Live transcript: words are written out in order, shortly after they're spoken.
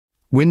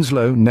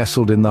Winslow,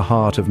 nestled in the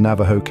heart of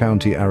Navajo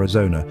County,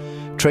 Arizona,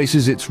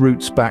 traces its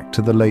roots back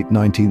to the late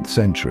 19th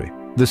century.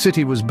 The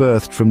city was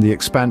birthed from the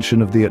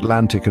expansion of the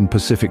Atlantic and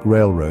Pacific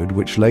Railroad,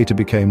 which later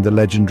became the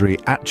legendary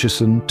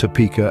Atchison,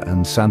 Topeka,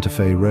 and Santa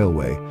Fe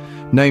Railway.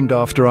 Named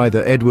after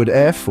either Edward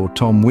F. or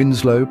Tom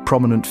Winslow,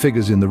 prominent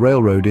figures in the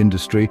railroad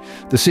industry,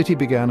 the city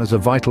began as a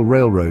vital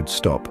railroad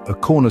stop, a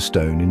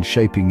cornerstone in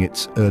shaping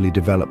its early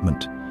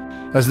development.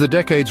 As the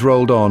decades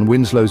rolled on,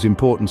 Winslow's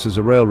importance as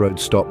a railroad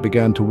stop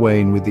began to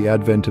wane with the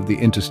advent of the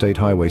interstate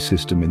highway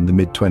system in the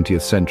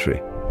mid-20th century.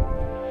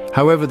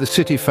 However, the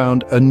city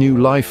found a new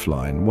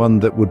lifeline, one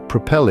that would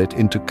propel it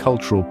into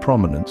cultural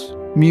prominence: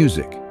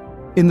 music.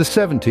 In the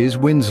 70s,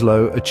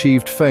 Winslow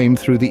achieved fame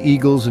through the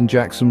Eagles and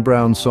Jackson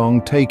Browne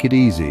song "Take It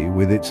Easy,"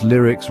 with its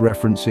lyrics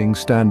referencing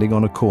standing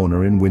on a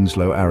corner in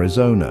Winslow,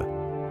 Arizona.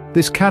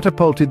 This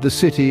catapulted the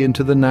city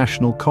into the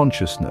national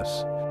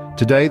consciousness.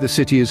 Today, the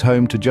city is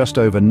home to just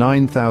over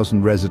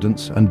 9,000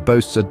 residents and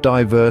boasts a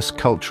diverse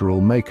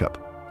cultural makeup.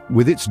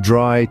 With its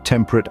dry,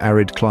 temperate,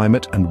 arid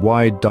climate and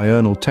wide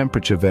diurnal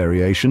temperature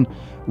variation,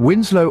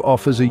 Winslow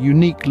offers a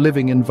unique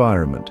living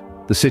environment.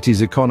 The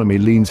city's economy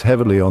leans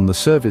heavily on the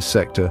service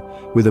sector,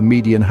 with a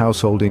median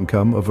household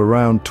income of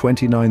around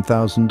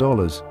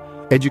 $29,000.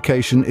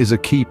 Education is a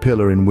key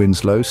pillar in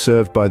Winslow,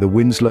 served by the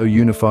Winslow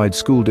Unified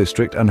School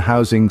District and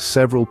housing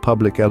several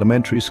public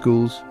elementary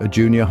schools, a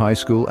junior high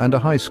school, and a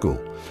high school.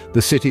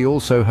 The city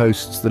also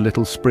hosts the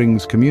Little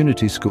Springs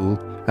Community School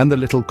and the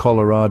Little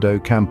Colorado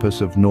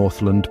campus of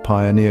Northland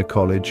Pioneer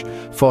College,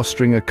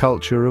 fostering a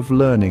culture of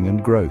learning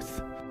and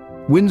growth.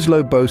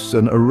 Winslow boasts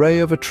an array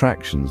of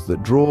attractions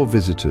that draw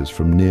visitors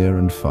from near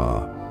and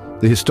far.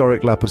 The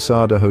historic La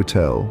Posada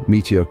Hotel,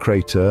 Meteor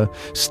Crater,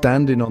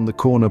 Standing on the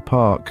Corner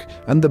Park,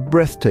 and the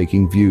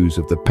breathtaking views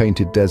of the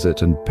Painted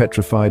Desert and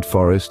Petrified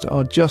Forest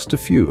are just a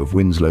few of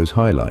Winslow's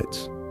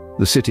highlights.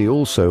 The city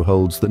also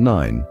holds the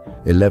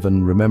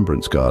 9/11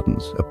 Remembrance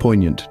Gardens, a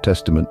poignant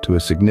testament to a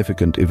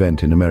significant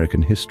event in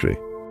American history.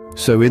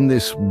 So in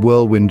this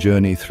whirlwind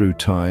journey through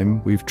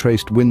time, we've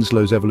traced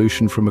Winslow's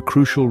evolution from a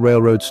crucial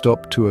railroad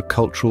stop to a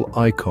cultural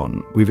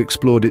icon. We've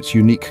explored its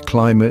unique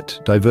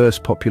climate, diverse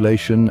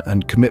population,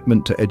 and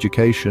commitment to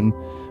education.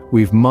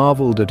 We've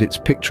marveled at its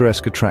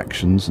picturesque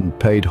attractions and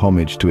paid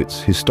homage to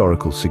its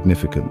historical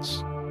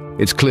significance.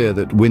 It's clear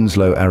that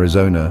Winslow,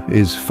 Arizona,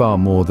 is far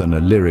more than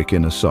a lyric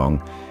in a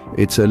song.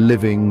 It's a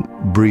living,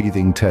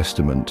 breathing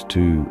testament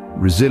to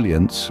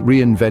resilience,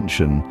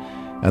 reinvention,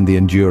 and the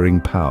enduring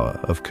power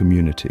of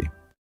community.